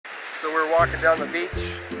So we were walking down the beach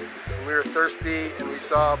and we were thirsty and we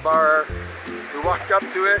saw a bar. We walked up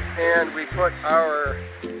to it and we put our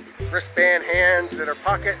wristband hands in our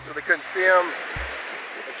pockets so they couldn't see them.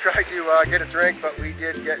 And tried to get a drink, but we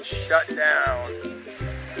did get shut down.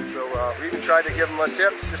 So we even tried to give them a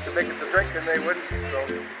tip just to make us a drink and they wouldn't.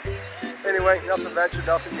 So anyway, nothing ventured,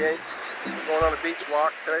 nothing gained. Going on a beach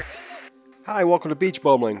walk today. Hi, welcome to Beach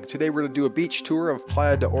Bumming. Today we're going to do a beach tour of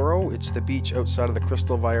Playa de Oro. It's the beach outside of the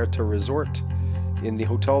Krystal Vallarta resort in the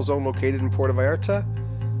hotel zone located in Puerto Vallarta.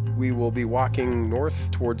 We will be walking north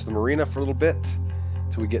towards the marina for a little bit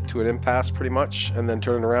till we get to an impasse pretty much, and then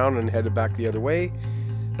turning around and headed back the other way.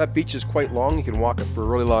 That beach is quite long. You can walk it for a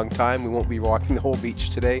really long time. We won't be walking the whole beach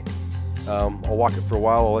today. I'll walk it for a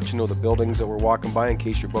while. I'll let you know the buildings that we're walking by in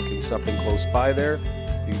case you're booking something close by there.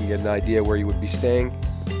 You can get an idea where you would be staying.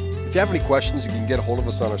 If you have any questions, you can get a hold of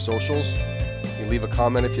us on our socials. You can leave a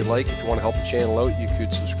comment if you'd like. If you want to help the channel out, you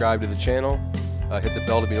could subscribe to the channel. Hit the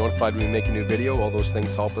bell to be notified when we make a new video. All those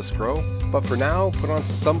things help us grow. But for now, put on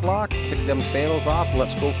some sunblock, kick them sandals off, and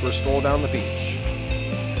let's go for a stroll down the beach.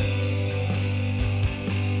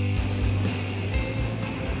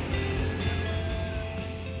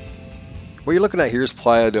 What you're looking at here is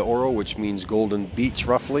Playa de Oro, which means Golden Beach,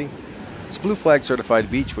 roughly. It's a Blue Flag certified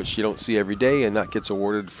beach, which you don't see every day, and that gets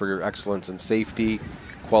awarded for your excellence in safety,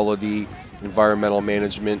 quality, environmental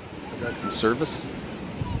management, and service.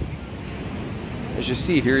 As you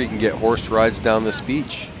see here, you can get horse rides down this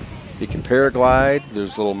beach. You can paraglide.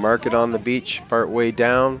 There's a little market on the beach part way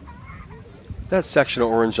down. That section of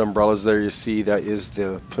orange umbrellas there you see, that is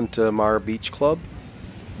the Punta Mar Beach Club.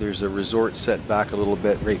 There's a resort set back a little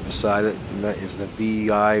bit right beside it, and that is the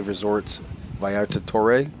VI Resorts Vallarta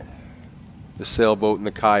Torre. The sailboat and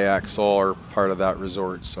the kayaks all are part of that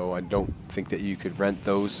resort, so I don't think that you could rent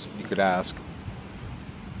those. You could ask.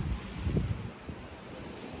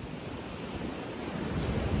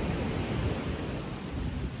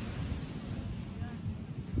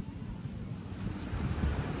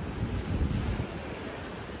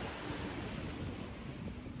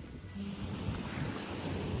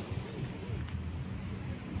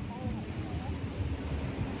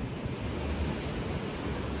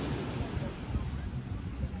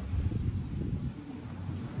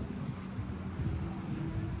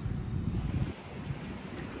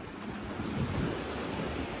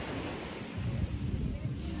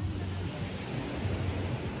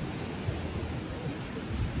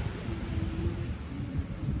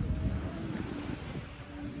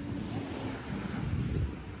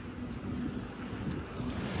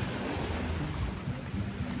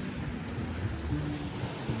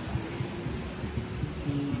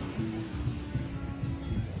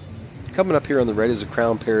 Coming up here on the right is the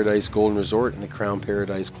Crown Paradise Golden Resort and the Crown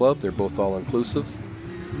Paradise Club. They're both all-inclusive.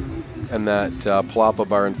 And that Palapa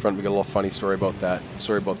bar in front, we got a little funny story about that.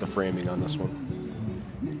 Sorry about the framing on this one.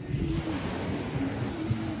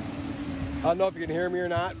 I don't know if you can hear me or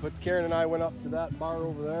not, but Karen and I went up to that bar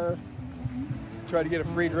over there. Tried to get a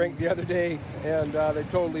free drink the other day, and they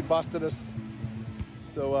totally busted us.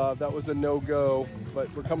 So that was a no-go.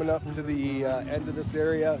 But we're coming up to the end of this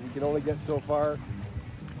area. You can only get so far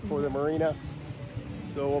for the marina,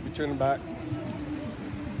 so we'll be turning back.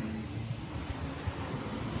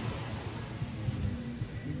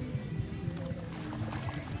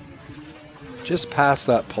 Just past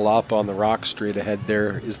that palapa on the rock straight ahead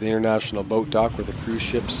there is the international boat dock where the cruise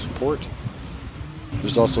ships port.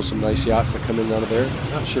 There's also some nice yachts that come in out of there. I'm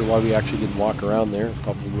not sure why we actually didn't walk around there.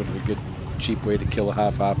 Probably would have been a good cheap way to kill a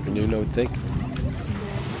half afternoon, I would think.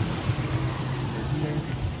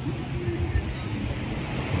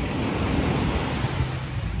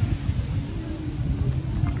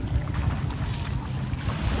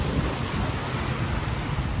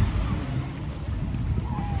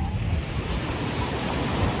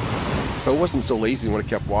 If I wasn't so lazy and would have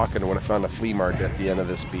kept walking, I would have found a flea market at the end of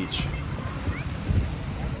this beach.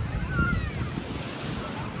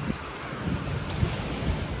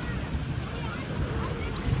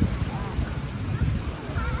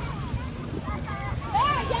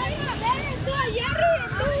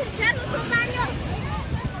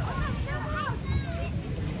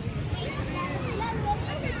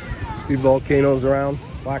 Speed volcanoes around.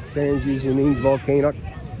 Black sand usually means volcanic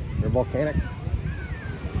or volcanic.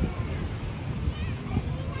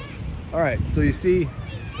 All right, so you see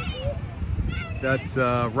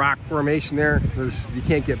that rock formation there. You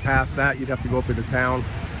can't get past that. You'd have to go up into town.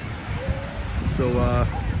 So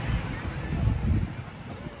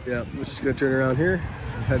yeah, we're just gonna turn around here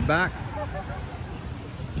and head back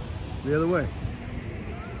the other way.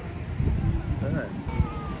 All right.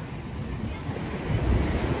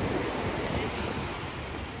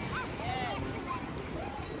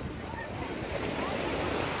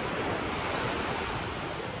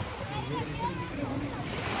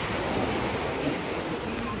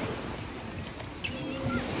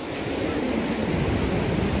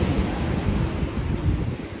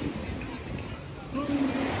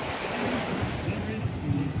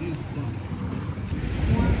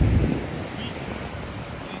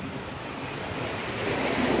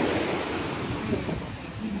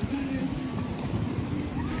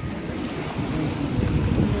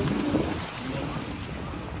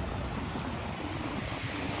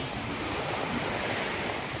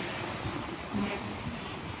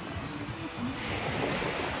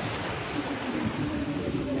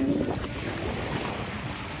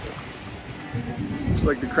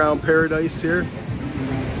 Looks like the Crown Paradise here.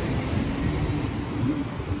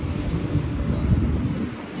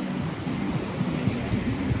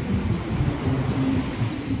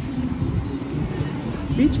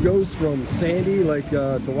 Beach goes from sandy, like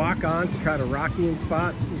to walk on, to kind of rocky in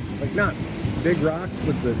spots. Like not big rocks,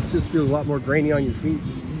 but it just feels a lot more grainy on your feet.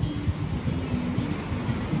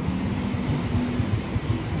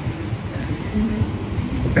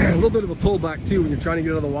 A little bit of a pullback too when you're trying to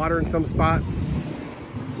get out of the water in some spots.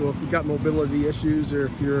 So if you've got mobility issues, or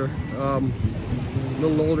if you're a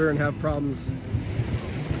little older and have problems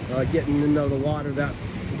getting in and out of the water, that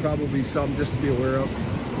would probably be something just to be aware of.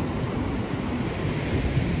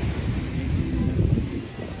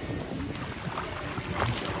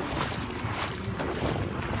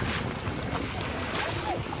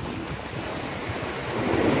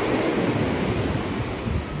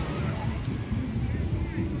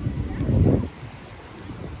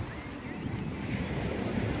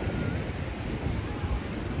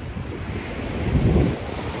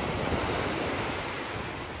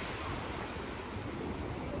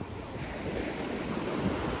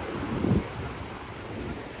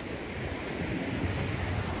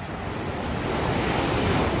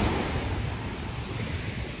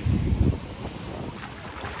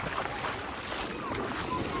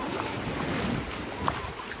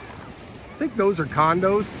 I think those are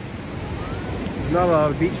condos. There's not a lot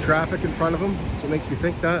of beach traffic in front of them, so it makes me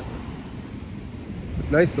think that.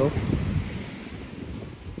 Nice though.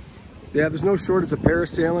 Yeah, there's no shortage of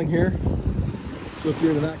parasailing here. So if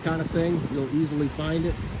you're into that kind of thing, you'll easily find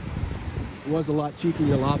it. It was a lot cheaper in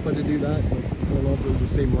Yalapa to do that, but I don't know if it was the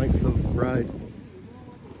same length of ride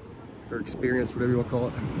or experience, whatever you want to call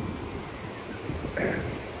it.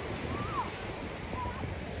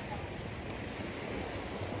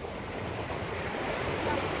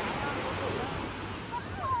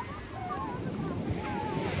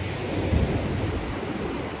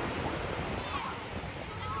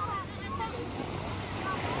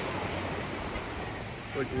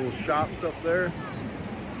 Like little shops up there.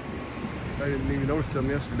 I didn't even notice them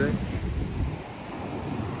yesterday.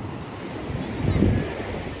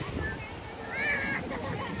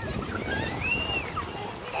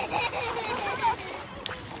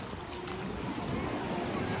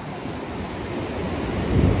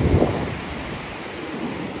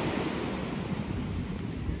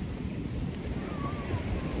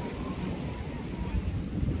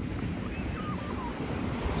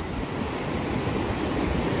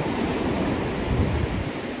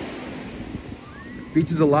 Beach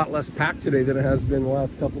is a lot less packed today than it has been the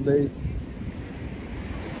last couple days.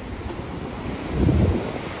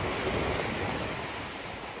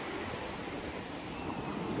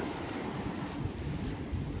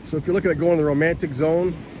 So if you're looking at going to the romantic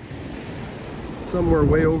zone, somewhere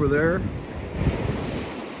way over there.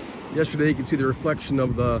 Yesterday you could see the reflection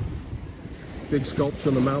of the big sculpture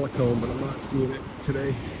on the Malecone, but I'm not seeing it today.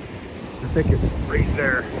 I think it's right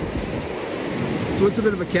there. So it's a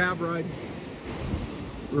bit of a cab ride.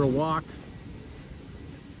 Or a walk.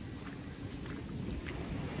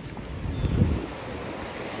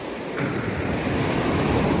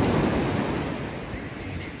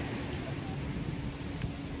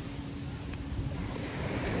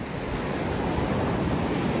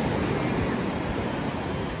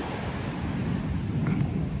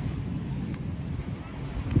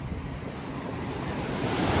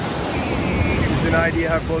 Gives you an idea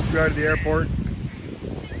how close we are to the airport.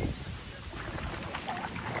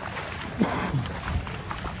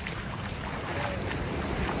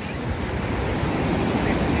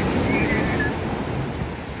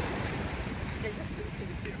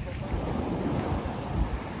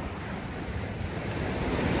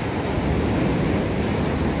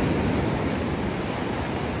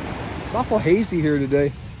 It's awful hazy here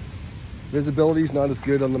today. Visibility's not as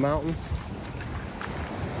good on the mountains.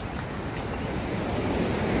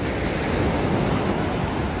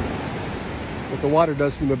 But the water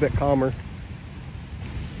does seem a bit calmer.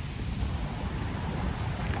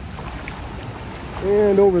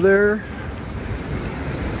 And over there,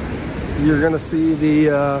 you're gonna see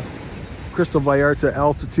the Krystal Vallarta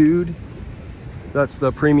Altitude. That's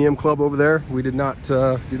the premium club over there. We did not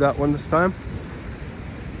do that one this time.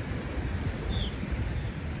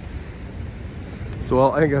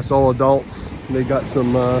 So I guess all adults. They got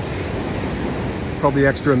some probably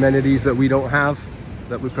extra amenities that we don't have,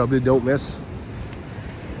 that we probably don't miss.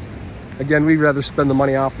 Again, we'd rather spend the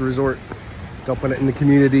money off the resort, dumping it in the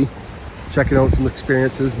community, checking out some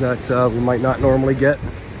experiences that we might not normally get.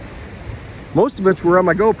 Most of which were on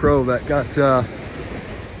my GoPro that got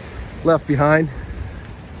left behind.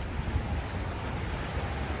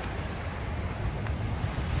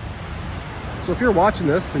 So if you're watching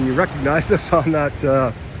this and you recognize us on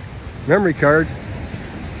that memory card,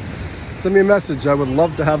 send me a message. I would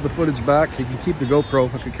love to have the footage back. You can keep the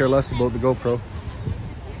GoPro. I could care less about the GoPro.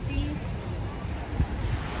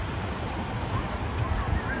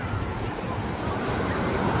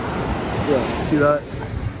 Yeah, see that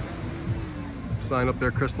sign up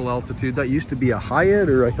there, Krystal Altitude? That used to be a Hyatt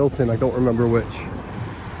or a Hilton, I don't remember which.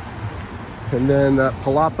 And then that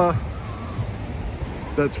Palapa,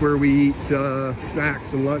 that's where we eat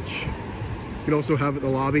snacks and lunch. You can also have it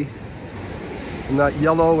in the lobby. And that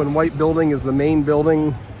yellow and white building is the main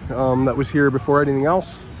building that was here before anything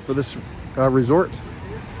else for this resort.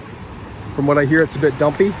 From what I hear, it's a bit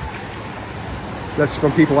dumpy. That's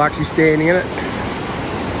from people actually staying in it.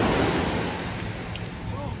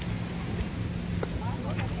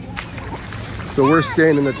 So we're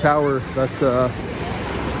staying in the tower that's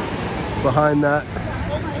behind that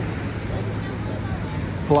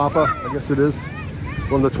Palapa, I guess it is.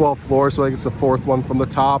 On the 12th floor, so I think it's the 4th one from the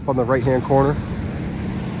top on the right hand corner.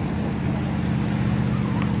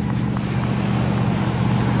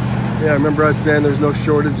 Yeah, I remember us saying there's no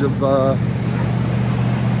shortage of I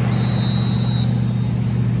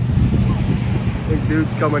think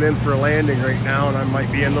dude's coming in for a landing right now and I might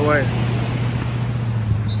be in the way.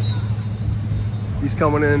 He's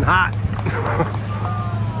coming in hot.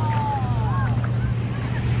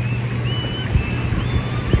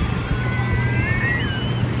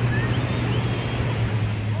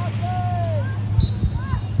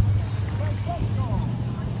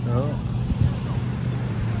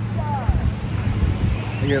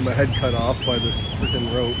 I'm getting my head cut off by this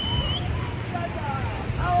freaking rope.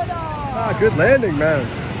 Ah, good landing, man.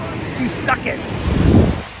 He stuck it.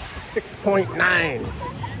 6.9.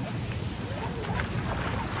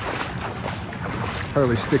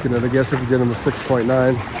 Hardly sticking it, I guess, if you get him a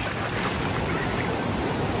 6.9.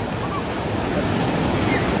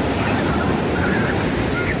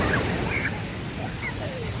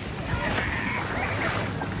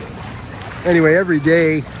 Anyway, every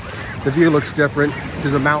day the view looks different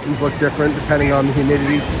because the mountains look different depending on the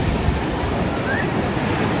humidity.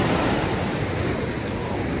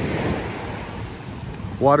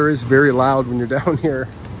 Water is very loud when you're down here.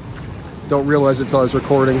 Don't realize it till I was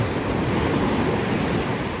recording.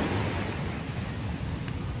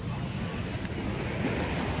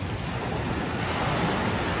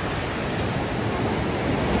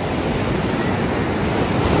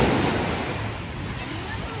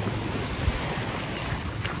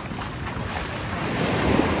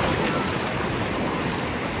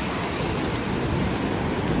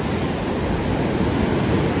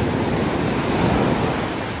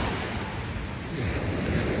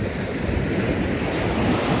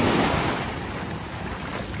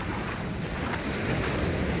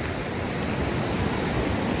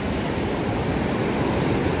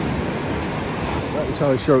 Not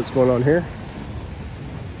entirely sure what's going on here.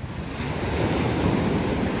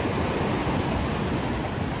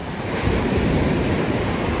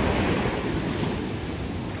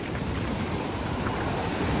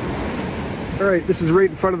 All right, this is right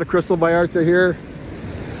in front of the Krystal Vallarta here.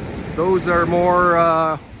 Those are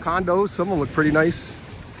more condos. Some of them look pretty nice,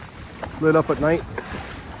 lit up at night.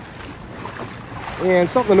 And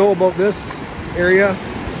something to know about this area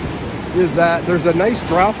is that there's a nice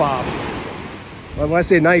drop-off. When I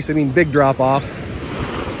say nice, I mean big drop-off.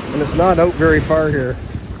 And it's not out very far here.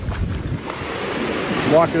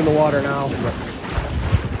 I'm walking in the water now.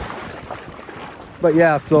 But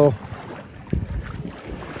yeah, so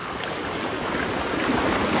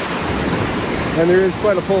and there is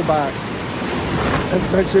quite a pullback,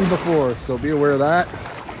 as mentioned before, so be aware of that.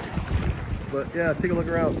 But yeah, take a look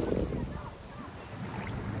around.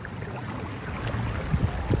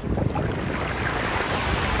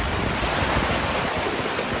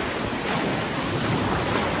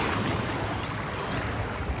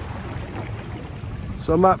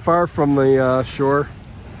 So I'm not far from the shore,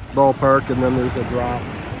 ballpark, and then there's a drop.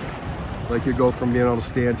 Like you go from being able to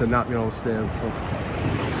stand to not being able to stand. So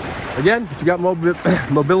again, if you got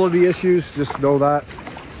mobility issues, just know that.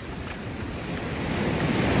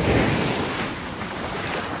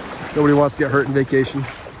 Nobody wants to get hurt in vacation,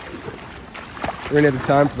 or any other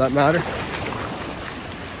time for that matter.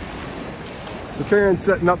 So Karen's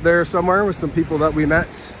sitting up there somewhere with some people that we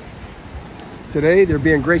met today. They're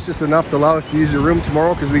being gracious enough to allow us to use the room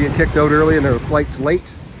tomorrow because we get kicked out early and their flight's late.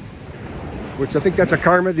 Which I think that's a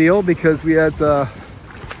karma deal because we had a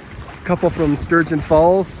couple from Sturgeon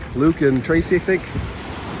Falls, Luke and Tracy, I think,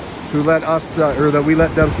 who let us, or that we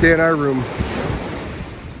let them stay in our room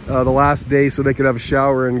the last day so they could have a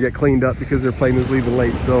shower and get cleaned up because their plane was leaving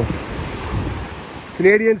late. So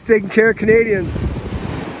Canadians taking care of Canadians.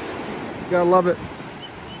 Gotta love it.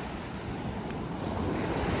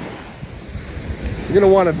 You're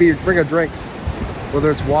gonna want to bring a drink, whether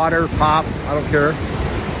it's water, pop, I don't care.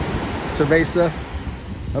 Cerveza.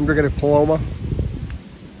 I'm drinking a Paloma.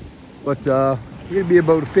 But we're gonna be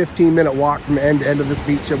about a 15-minute walk from end to end of this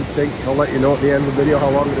beach, I would think. I'll let you know at the end of the video how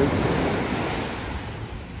long it is.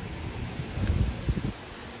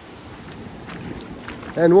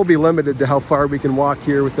 And we'll be limited to how far we can walk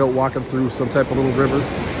here without walking through some type of little river.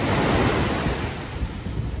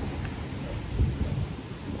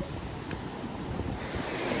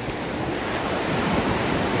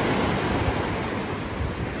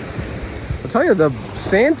 I'll tell you, the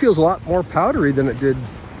sand feels a lot more powdery than it did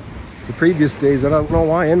the previous days. I don't know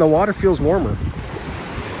why, and the water feels warmer.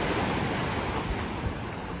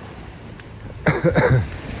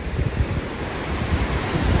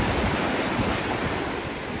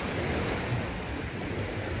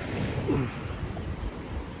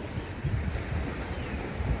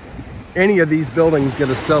 Any of these buildings get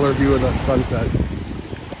a stellar view of the sunset.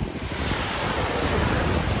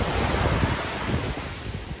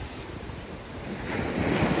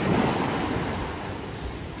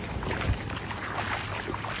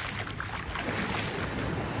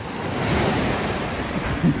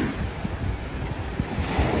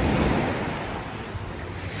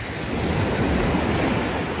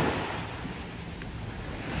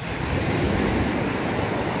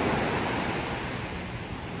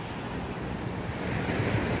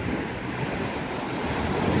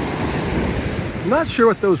 I'm not sure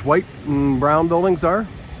what those white and brown buildings are.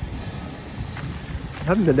 I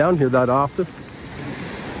haven't been down here that often.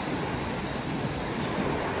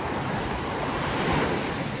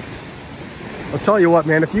 I'll tell you what,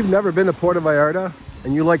 man, if you've never been to Puerto Vallarta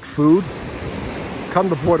and you like food, come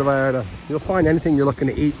to Puerto Vallarta. You'll find anything you're looking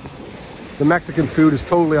to eat. The Mexican food is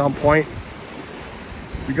totally on point.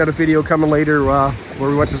 We got a video coming later where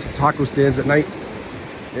we went to some taco stands at night,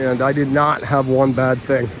 and I did not have one bad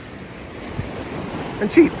thing. And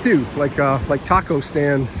cheap too, like taco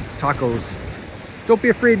stand tacos. Don't be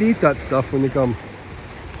afraid to eat that stuff when you come.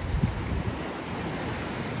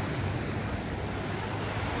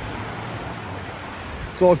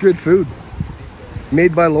 It's all good food,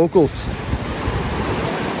 made by locals.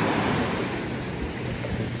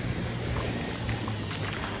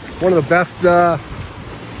 One of the best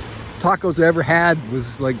tacos I ever had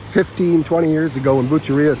was like 15, 20 years ago in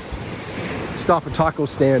Bucharest. Stop a taco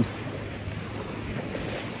stand.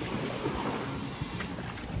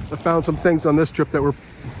 I found some things on this trip that were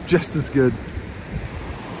just as good.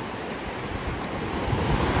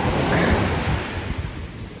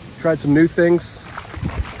 Tried some new things.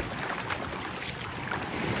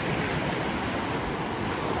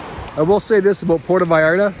 I will say this about Puerto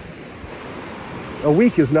Vallarta. A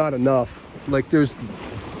week is not enough. Like, there's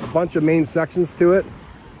a bunch of main sections to it,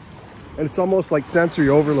 and it's almost like sensory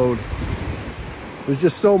overload. There's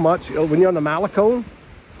just so much. When you're on the Malecón,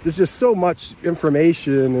 there's just so much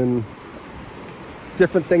information and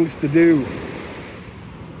different things to do.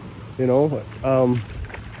 You know,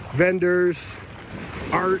 vendors,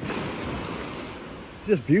 art. It's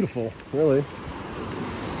just beautiful, really.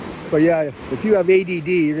 But yeah, if you have ADD,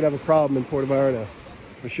 you're gonna have a problem in Puerto Vallarta,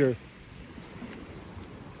 for sure.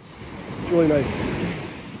 It's really nice.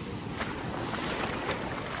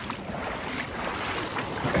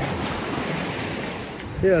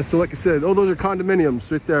 Yeah, so like I said, oh, those are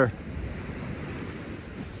condominiums right there.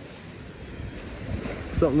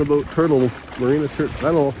 Something about turtle, marina turtle,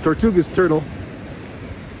 I don't know, Tortuga's turtle.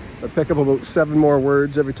 I pick up about 7 more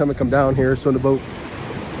words every time I come down here, so in about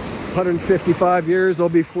 155 years, I'll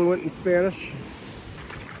be fluent in Spanish.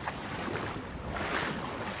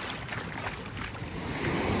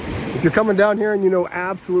 If you're coming down here and you know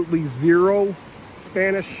absolutely zero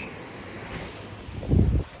Spanish,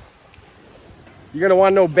 you're gonna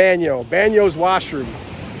want to know baño. Baño's washroom.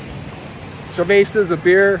 Cerveza's a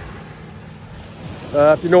beer.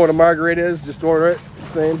 If you know what a margarita is, just order it.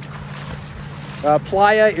 Same.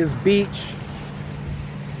 Playa is beach.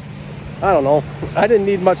 I don't know. I didn't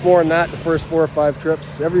need much more than that the first 4 or 5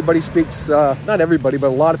 trips. Everybody speaks, not everybody, but a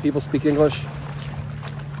lot of people speak English.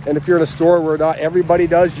 And if you're in a store where not everybody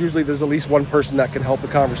does, usually there's at least one person that can help the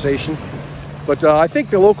conversation. But I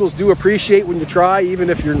think the locals do appreciate when you try,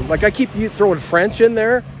 even if you're, like, I keep throwing French in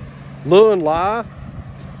there, le and la,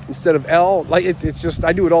 instead of L. Like, it's just,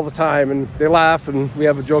 I do it all the time, and they laugh, and we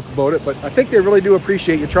have a joke about it. But I think they really do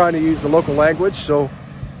appreciate you trying to use the local language. So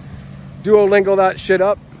Duolingo that shit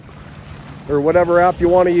up, or whatever app you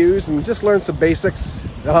want to use, and just learn some basics.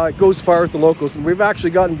 It goes far with the locals, and we've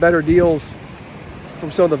actually gotten better deals from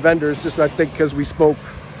some of the vendors, just I think because we spoke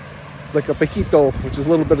like a poquito, which is a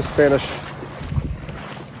little bit of Spanish.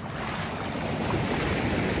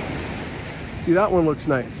 See, that one looks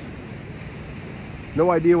nice. No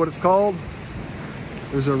idea what it's called.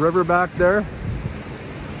 There's a river back there,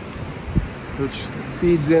 which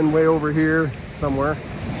feeds in way over here somewhere.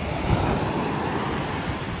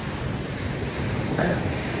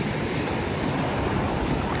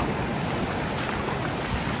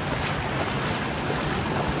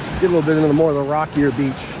 Get a little bit into the more of the rockier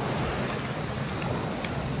beach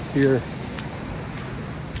here.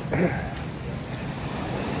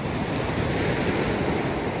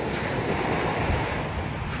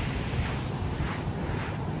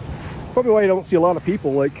 Probably why you don't see a lot of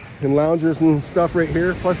people like in loungers and stuff right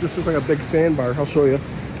here. Plus this is like a big sandbar. I'll show you.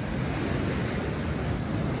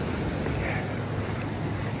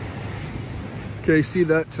 Okay, see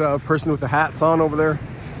that person with the hats on over there?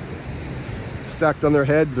 Stacked on their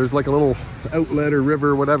head. There's like a little outlet or river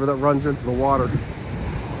or whatever that runs into the water.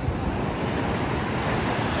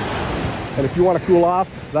 And if you want to cool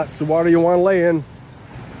off, that's the water you want to lay in.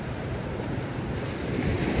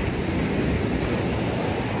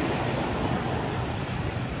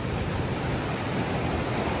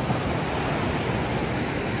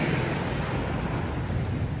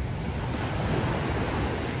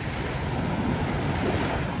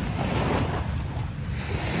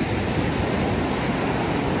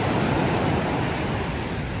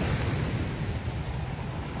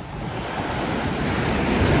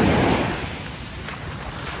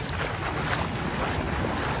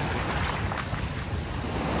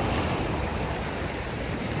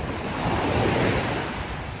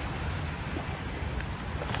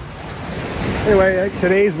 Anyway,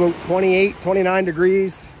 today's about 28, 29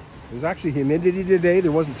 degrees. There's actually humidity today.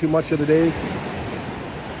 There wasn't too much of the days.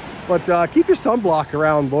 But keep your sunblock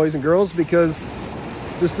around, boys and girls, because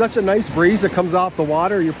there's such a nice breeze that comes off the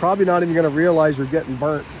water, you're probably not even going to realize you're getting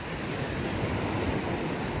burnt.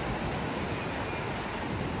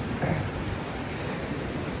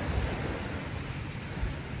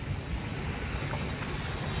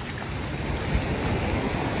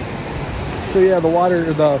 So yeah,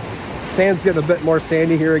 the sand's getting a bit more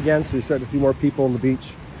sandy here again, so you're starting to see more people on the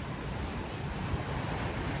beach.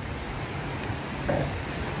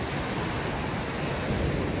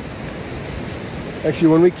 Actually,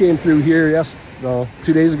 when we came through here,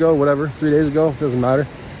 2 days ago, whatever, 3 days ago, doesn't matter,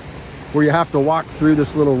 where you have to walk through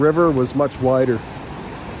this little river was much wider.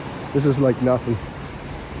 This is like nothing.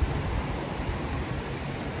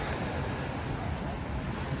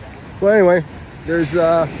 Well, anyway, there's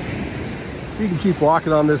you can keep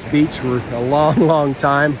walking on this beach for a long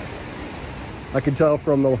time. I can tell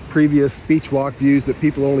from the previous beach walk views that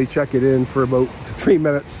people only check it in for about 3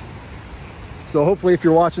 minutes. So hopefully if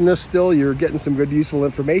you're watching this still, you're getting some good useful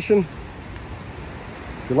information.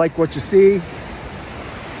 If you like what you see,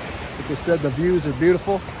 like I said, the views are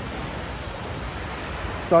beautiful.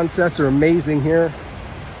 Sunsets are amazing here.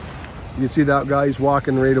 You can see that guy, he's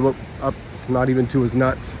walking right up, not even to his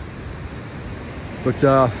nuts. But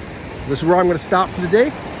this is where I'm going to stop for the day,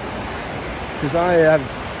 because I have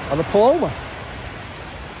a Paloma,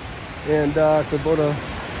 and it's about a,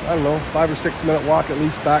 I don't know, 5 or 6 minute walk at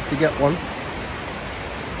least back to get one.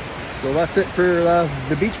 So that's it for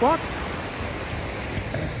the beach walk.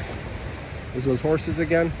 There's those horses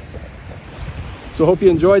again. So hope you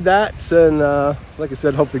enjoyed that, and like I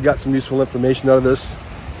said, hopefully you got some useful information out of this.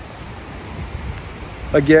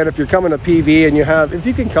 Again, if you're coming to PV and if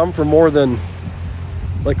you can come for more than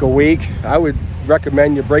like a week, I would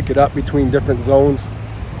recommend you break it up between different zones.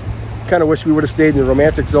 Kind of wish we would have stayed in the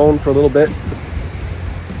romantic zone for a little bit.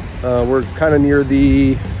 We're kind of near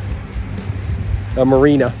the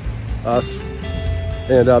marina, us.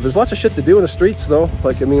 And there's lots of shit to do in the streets though.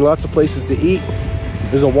 Like, I mean, lots of places to eat.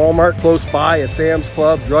 There's a Walmart close by, a Sam's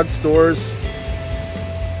Club, drugstores.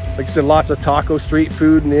 Like I said, lots of taco street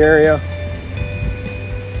food in the area.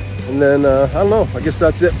 And then, I don't know, I guess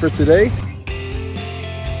that's it for today.